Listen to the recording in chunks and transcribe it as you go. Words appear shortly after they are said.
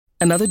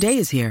Another day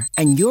is here,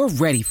 and you're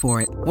ready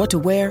for it. What to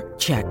wear?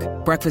 Check.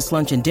 Breakfast,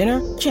 lunch, and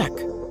dinner? Check.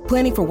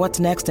 Planning for what's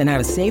next and how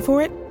to save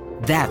for it?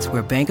 That's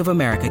where Bank of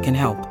America can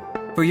help.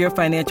 For your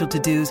financial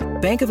to-dos,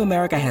 Bank of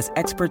America has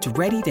experts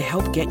ready to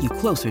help get you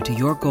closer to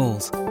your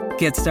goals.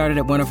 Get started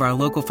at one of our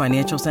local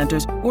financial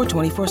centers or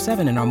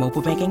 24/7 in our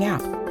mobile banking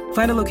app.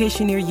 Find a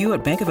location near you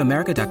at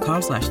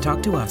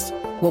bankofamerica.com/talktous.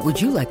 What would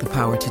you like the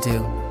power to do?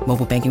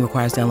 Mobile banking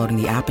requires downloading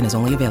the app and is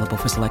only available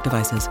for select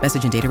devices.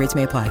 Message and data rates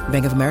may apply.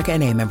 Bank of America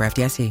N.A., member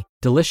FDIC.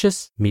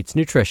 Delicious meets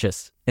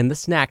nutritious in the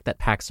snack that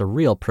packs a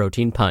real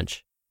protein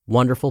punch.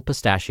 Wonderful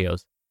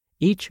Pistachios.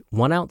 Each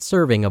 1 ounce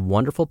serving of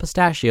Wonderful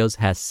Pistachios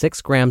has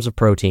 6 grams of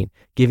protein,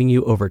 giving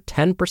you over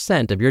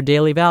 10% of your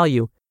daily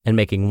value and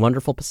making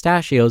Wonderful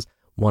Pistachios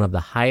one of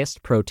the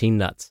highest protein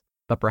nuts.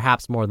 But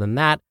perhaps more than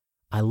that,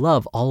 I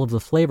love all of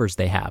the flavors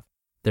they have.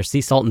 Their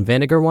sea salt and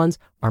vinegar ones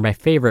are my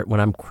favorite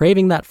when I'm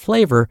craving that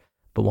flavor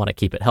but want to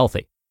keep it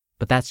healthy.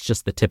 But that's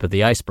just the tip of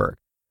the iceberg.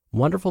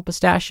 Wonderful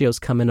Pistachios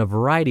come in a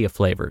variety of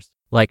flavors,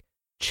 like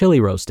chili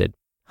roasted,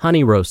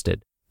 honey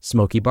roasted,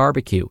 smoky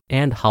barbecue,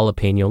 and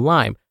jalapeno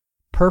lime,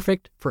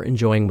 perfect for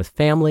enjoying with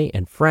family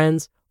and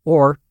friends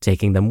or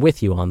taking them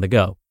with you on the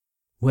go.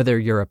 Whether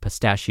you're a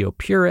pistachio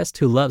purist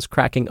who loves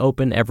cracking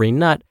open every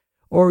nut,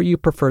 or you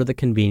prefer the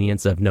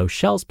convenience of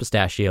no-shells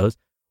pistachios,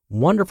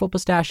 Wonderful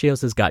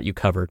Pistachios has got you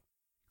covered.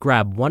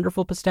 Grab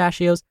Wonderful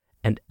Pistachios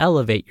and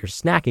elevate your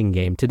snacking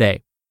game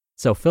today.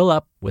 So fill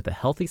up with a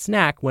healthy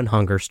snack when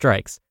hunger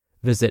strikes.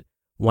 Visit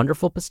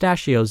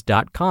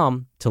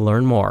wonderfulpistachios.com to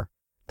learn more.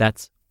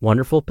 That's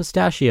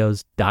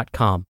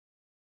wonderfulpistachios.com.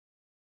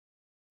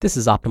 This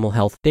is Optimal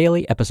Health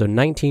Daily, episode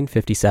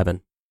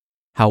 1957.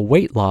 How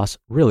Weight Loss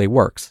Really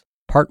Works,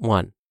 Part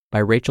 1, by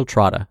Rachel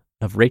Trotta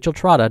of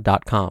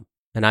racheltrotta.com.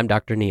 And I'm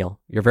Dr. Neil,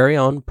 your very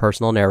own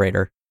personal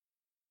narrator.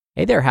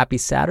 Hey there, happy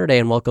Saturday,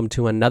 and welcome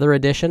to another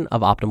edition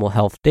of Optimal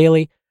Health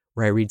Daily,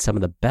 where I read some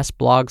of the best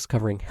blogs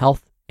covering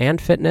health and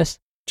fitness,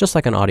 just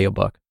like an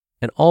audiobook,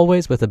 and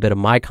always with a bit of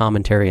my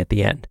commentary at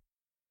the end.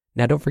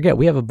 Now, don't forget,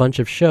 we have a bunch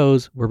of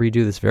shows where we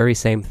do this very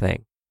same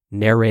thing,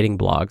 narrating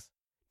blogs.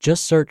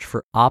 Just search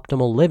for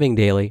Optimal Living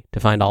Daily to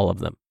find all of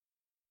them.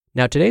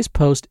 Now, today's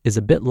post is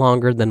a bit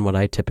longer than what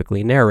I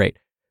typically narrate,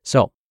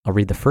 so I'll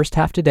read the first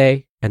half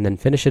today and then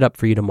finish it up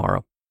for you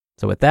tomorrow.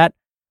 So with that,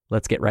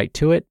 let's get right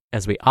to it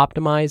as we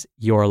optimize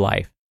your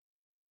life.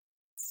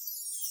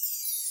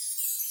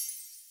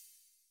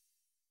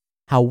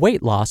 How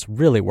Weight Loss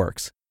Really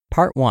Works,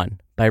 Part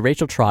 1, by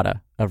Rachel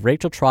Trotta of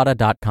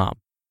racheltrotta.com.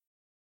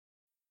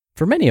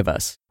 For many of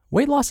us,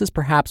 weight loss is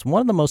perhaps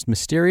one of the most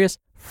mysterious,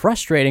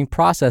 frustrating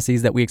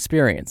processes that we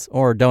experience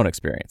or don't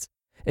experience.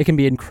 It can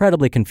be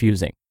incredibly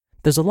confusing.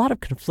 There's a lot of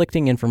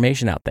conflicting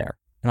information out there.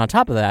 And on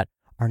top of that,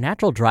 our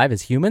natural drive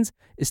as humans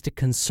is to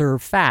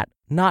conserve fat,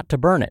 not to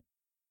burn it.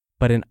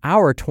 But in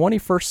our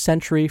 21st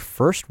century,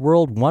 first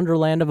world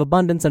wonderland of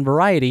abundance and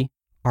variety,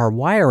 our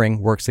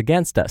wiring works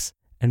against us,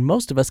 and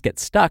most of us get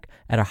stuck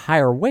at a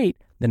higher weight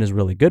than is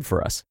really good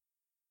for us.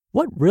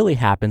 What really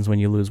happens when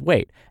you lose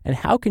weight, and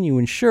how can you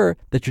ensure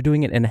that you're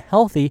doing it in a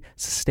healthy,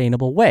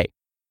 sustainable way?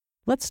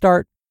 Let's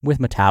start with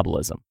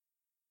metabolism.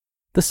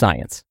 The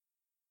science.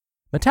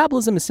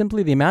 Metabolism is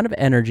simply the amount of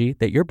energy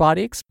that your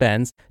body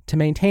expends to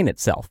maintain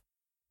itself.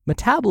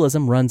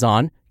 Metabolism runs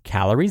on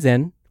calories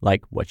in,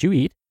 like what you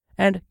eat,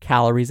 and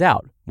calories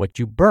out, what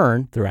you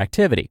burn through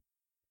activity.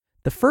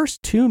 The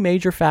first 2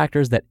 major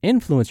factors that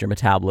influence your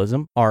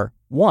metabolism are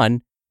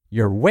 1,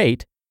 your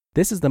weight.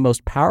 This is the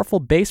most powerful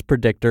base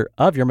predictor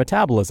of your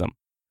metabolism.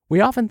 We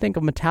often think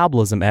of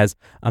metabolism as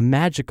a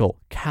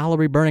magical,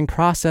 calorie-burning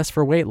process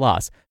for weight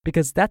loss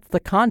because that's the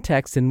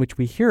context in which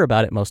we hear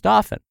about it most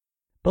often.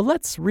 But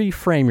let's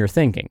reframe your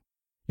thinking.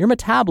 Your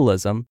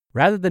metabolism,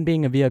 rather than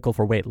being a vehicle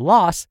for weight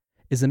loss,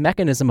 is a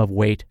mechanism of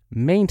weight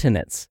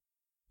maintenance.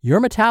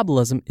 Your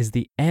metabolism is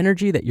the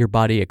energy that your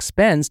body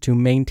expends to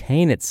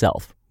maintain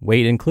itself,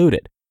 weight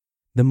included.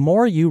 The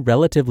more you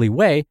relatively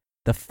weigh,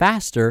 the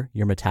faster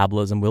your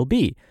metabolism will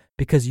be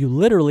because you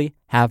literally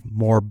have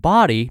more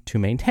body to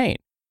maintain.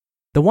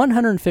 The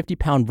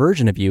 150-pound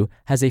version of you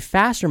has a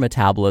faster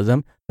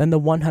metabolism than the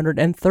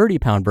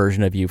 130-pound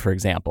version of you, for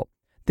example.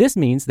 This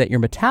means that your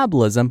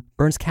metabolism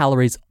burns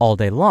calories all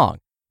day long,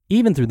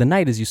 even through the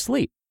night as you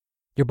sleep.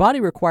 Your body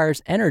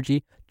requires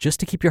energy just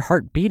to keep your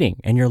heart beating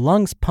and your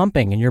lungs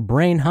pumping and your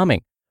brain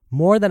humming.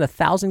 More than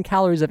 1,000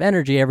 calories of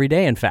energy every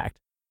day, in fact.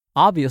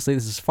 Obviously,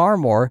 this is far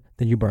more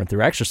than you burn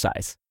through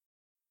exercise.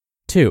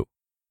 2.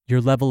 Your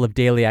level of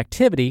daily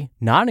activity,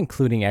 not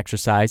including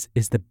exercise,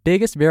 is the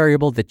biggest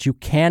variable that you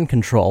can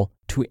control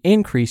to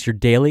increase your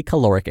daily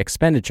caloric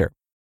expenditure.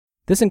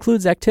 This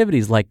includes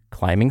activities like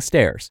climbing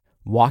stairs,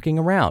 walking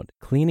around,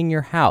 cleaning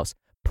your house,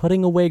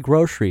 putting away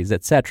groceries,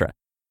 etc.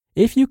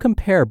 If you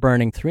compare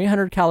burning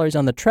 300 calories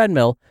on the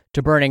treadmill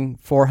to burning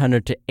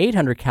 400 to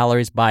 800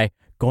 calories by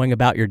going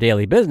about your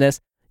daily business,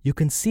 you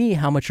can see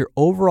how much your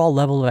overall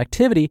level of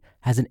activity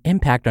has an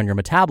impact on your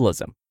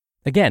metabolism.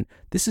 Again,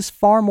 this is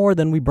far more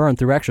than we burn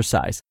through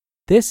exercise.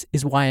 This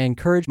is why I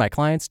encourage my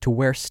clients to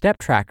wear step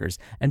trackers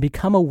and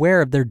become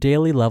aware of their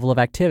daily level of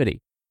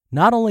activity.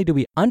 Not only do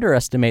we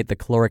underestimate the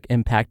caloric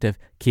impact of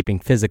keeping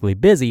physically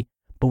busy,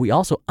 but we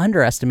also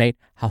underestimate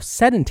how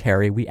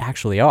sedentary we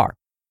actually are.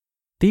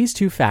 These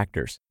two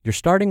factors, your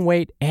starting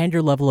weight and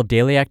your level of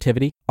daily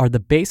activity, are the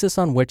basis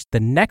on which the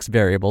next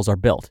variables are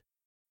built.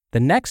 The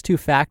next two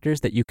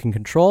factors that you can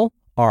control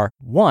are,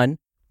 1,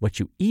 what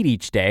you eat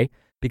each day,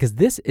 because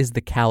this is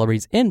the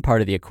calories in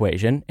part of the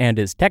equation and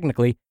is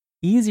technically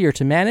easier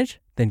to manage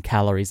than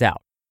calories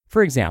out.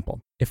 For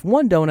example, if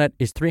one donut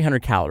is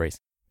 300 calories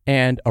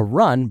and a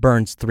run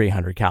burns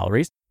 300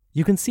 calories,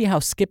 you can see how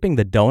skipping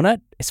the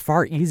donut is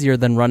far easier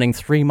than running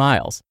 3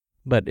 miles.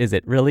 But is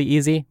it really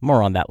easy?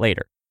 More on that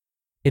later.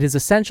 It is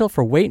essential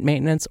for weight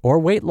maintenance or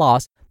weight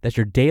loss that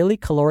your daily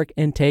caloric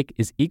intake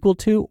is equal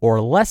to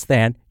or less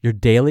than your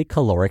daily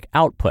caloric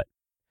output.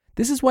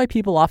 This is why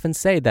people often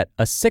say that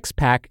a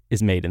six-pack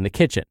is made in the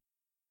kitchen.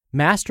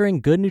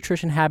 Mastering good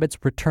nutrition habits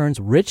returns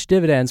rich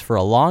dividends for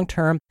a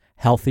long-term,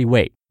 healthy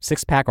weight,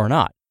 six-pack or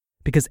not,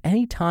 because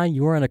anytime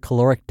you are in a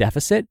caloric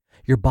deficit,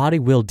 your body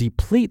will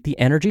deplete the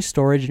energy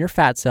storage in your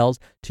fat cells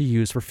to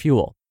use for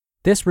fuel.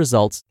 This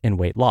results in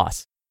weight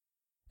loss.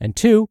 And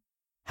 2,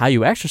 how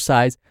you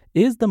exercise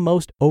is the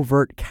most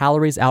overt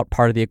calories out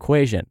part of the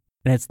equation,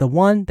 and it's the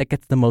one that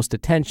gets the most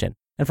attention,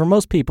 and for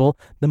most people,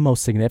 the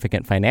most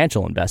significant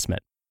financial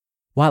investment.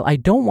 While I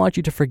don't want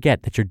you to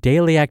forget that your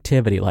daily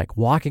activity like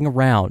walking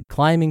around,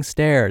 climbing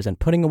stairs, and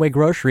putting away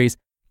groceries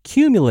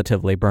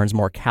cumulatively burns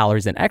more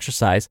calories than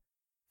exercise,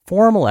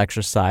 formal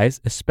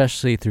exercise,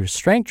 especially through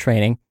strength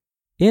training,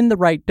 in the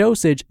right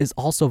dosage is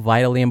also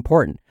vitally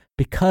important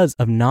because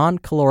of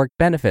non-caloric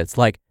benefits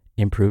like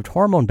improved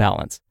hormone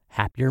balance,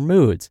 happier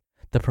moods,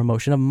 the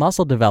promotion of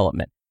muscle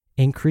development,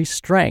 increased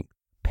strength,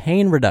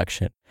 pain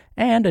reduction,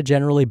 and a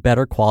generally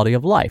better quality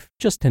of life,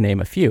 just to name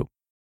a few.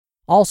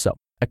 Also,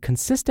 a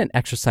consistent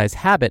exercise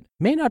habit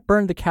may not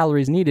burn the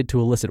calories needed to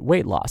elicit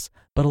weight loss,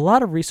 but a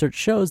lot of research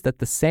shows that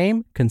the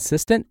same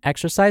consistent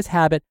exercise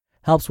habit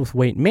helps with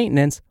weight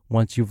maintenance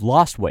once you've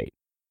lost weight.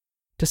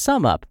 To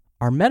sum up,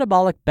 our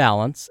metabolic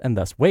balance, and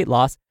thus weight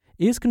loss,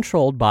 is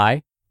controlled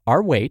by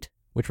our weight,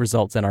 which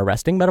results in our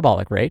resting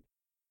metabolic rate,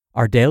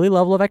 our daily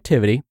level of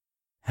activity,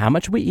 how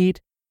much we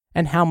eat,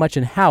 and how much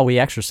and how we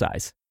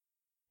exercise.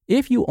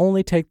 If you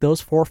only take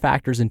those 4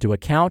 factors into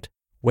account,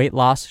 weight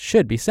loss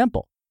should be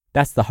simple.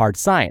 That's the hard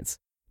science.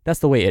 That's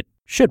the way it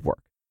should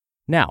work.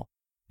 Now,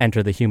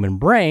 enter the human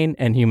brain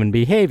and human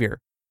behavior.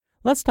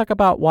 Let's talk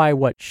about why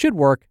what should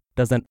work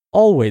doesn't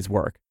always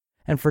work,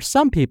 and for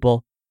some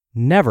people,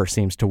 never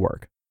seems to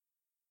work.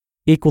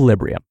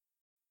 Equilibrium.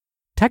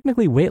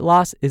 Technically, weight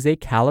loss is a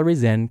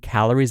calories in,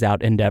 calories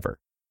out endeavor.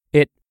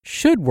 It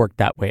should work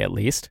that way at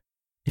least.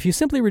 If you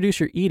simply reduce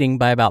your eating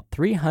by about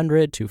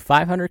 300 to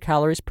 500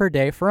 calories per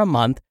day for a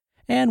month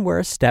and wear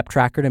a step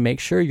tracker to make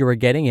sure you are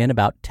getting in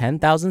about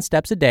 10,000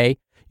 steps a day,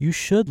 you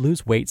should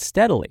lose weight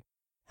steadily.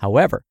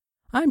 However,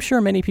 I'm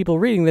sure many people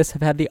reading this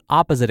have had the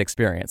opposite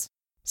experience.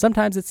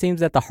 Sometimes it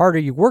seems that the harder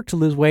you work to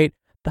lose weight,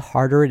 the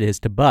harder it is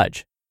to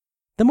budge.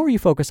 The more you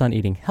focus on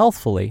eating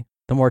healthfully,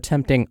 the more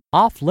tempting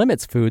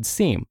off-limits foods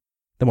seem.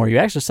 The more you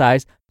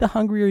exercise, the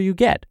hungrier you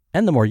get,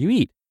 and the more you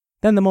eat.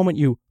 Then the moment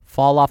you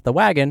fall off the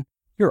wagon,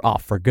 you're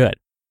off for good.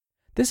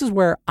 This is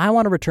where I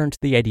want to return to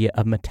the idea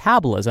of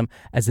metabolism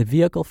as a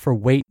vehicle for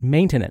weight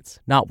maintenance,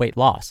 not weight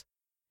loss.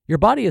 Your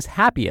body is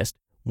happiest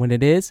when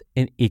it is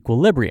in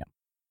equilibrium.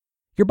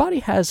 Your body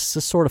has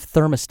a sort of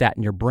thermostat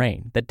in your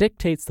brain that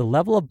dictates the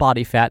level of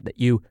body fat that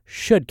you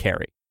should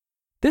carry.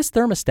 This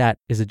thermostat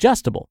is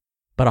adjustable,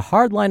 but a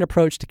hardline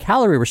approach to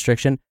calorie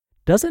restriction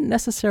doesn't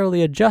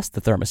necessarily adjust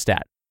the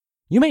thermostat.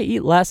 You may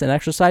eat less and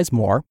exercise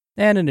more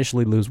and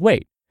initially lose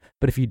weight,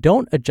 but if you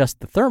don't adjust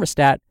the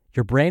thermostat,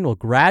 your brain will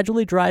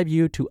gradually drive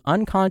you to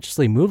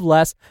unconsciously move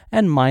less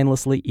and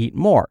mindlessly eat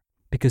more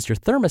because your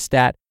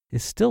thermostat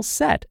is still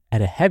set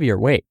at a heavier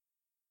weight.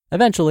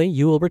 Eventually,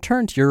 you will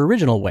return to your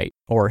original weight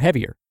or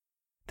heavier.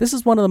 This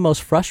is one of the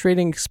most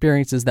frustrating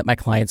experiences that my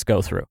clients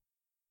go through.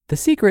 The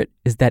secret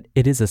is that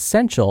it is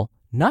essential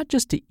not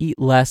just to eat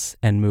less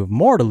and move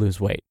more to lose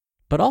weight,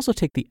 but also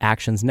take the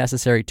actions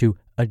necessary to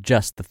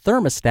adjust the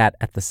thermostat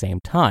at the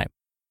same time.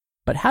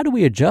 But how do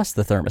we adjust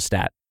the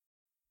thermostat?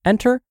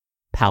 Enter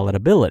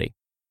palatability.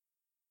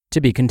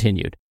 To be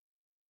continued.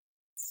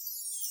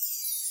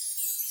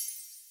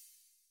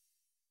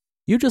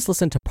 You just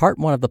listened to part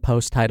 1 of the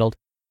post titled,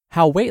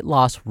 How Weight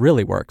Loss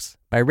Really Works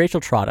by Rachel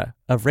Trotta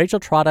of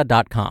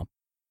racheltrotta.com.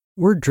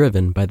 We're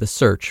driven by the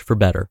search for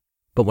better,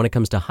 but when it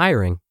comes to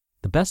hiring,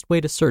 the best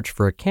way to search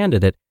for a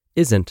candidate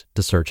isn't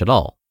to search at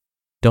all.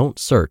 Don't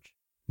search,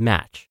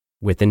 match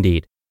with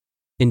Indeed.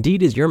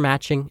 Indeed is your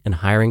matching and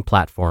hiring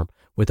platform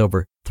with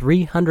over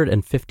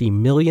 350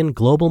 million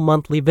global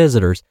monthly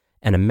visitors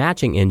and a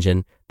matching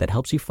engine that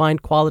helps you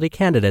find quality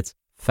candidates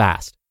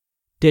fast.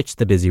 Ditch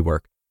the busy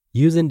work.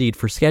 Use Indeed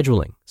for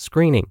scheduling,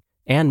 screening,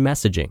 and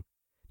messaging.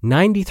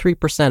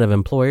 93% of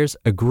employers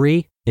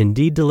agree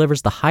Indeed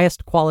delivers the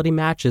highest quality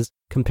matches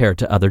compared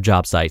to other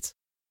job sites.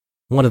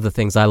 One of the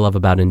things I love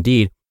about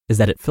Indeed is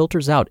that it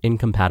filters out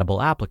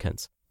incompatible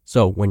applicants.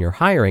 So when you're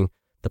hiring,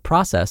 the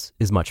process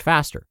is much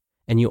faster,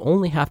 and you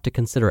only have to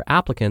consider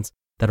applicants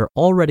that are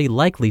already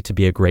likely to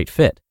be a great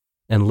fit.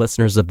 And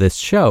listeners of this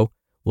show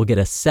will get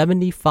a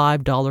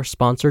 $75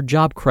 sponsored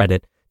job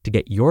credit to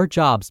get your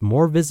jobs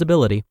more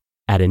visibility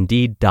at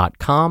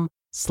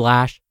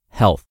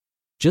Indeed.com/health.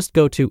 Just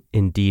go to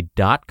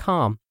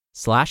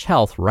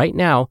Indeed.com/health right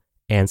now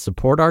and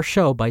support our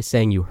show by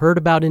saying you heard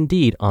about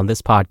Indeed on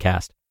this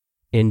podcast.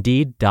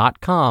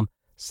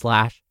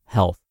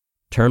 Indeed.com/health.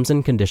 Terms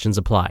and conditions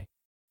apply.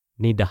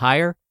 Need to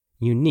hire?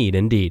 You need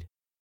Indeed.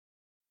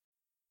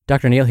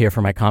 Dr. Neal here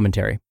for my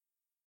commentary.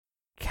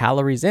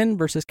 Calories in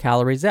versus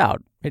calories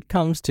out. It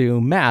comes to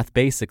math,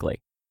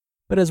 basically.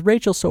 But as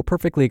Rachel so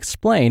perfectly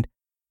explained,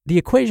 the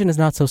equation is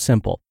not so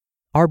simple.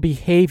 Our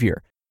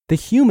behavior, the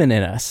human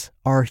in us,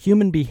 our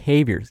human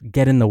behaviors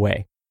get in the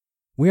way.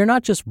 We are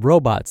not just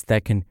robots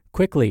that can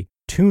quickly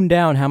tune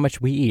down how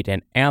much we eat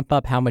and amp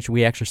up how much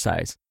we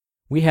exercise.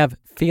 We have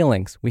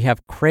feelings, we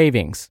have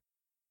cravings.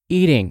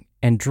 Eating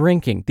and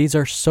drinking, these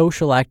are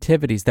social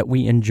activities that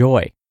we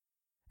enjoy.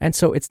 And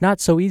so it's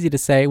not so easy to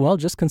say, well,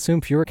 just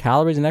consume fewer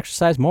calories and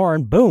exercise more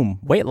and boom,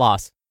 weight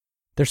loss.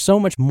 There's so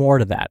much more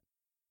to that.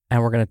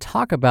 And we're going to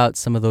talk about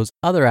some of those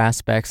other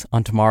aspects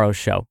on tomorrow's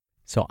show.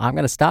 So I'm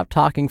going to stop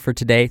talking for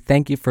today.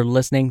 Thank you for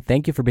listening.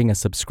 Thank you for being a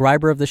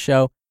subscriber of the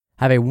show.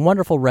 Have a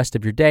wonderful rest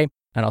of your day,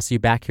 and I'll see you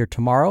back here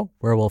tomorrow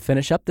where we'll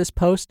finish up this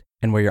post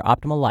and where your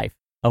optimal life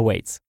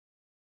awaits.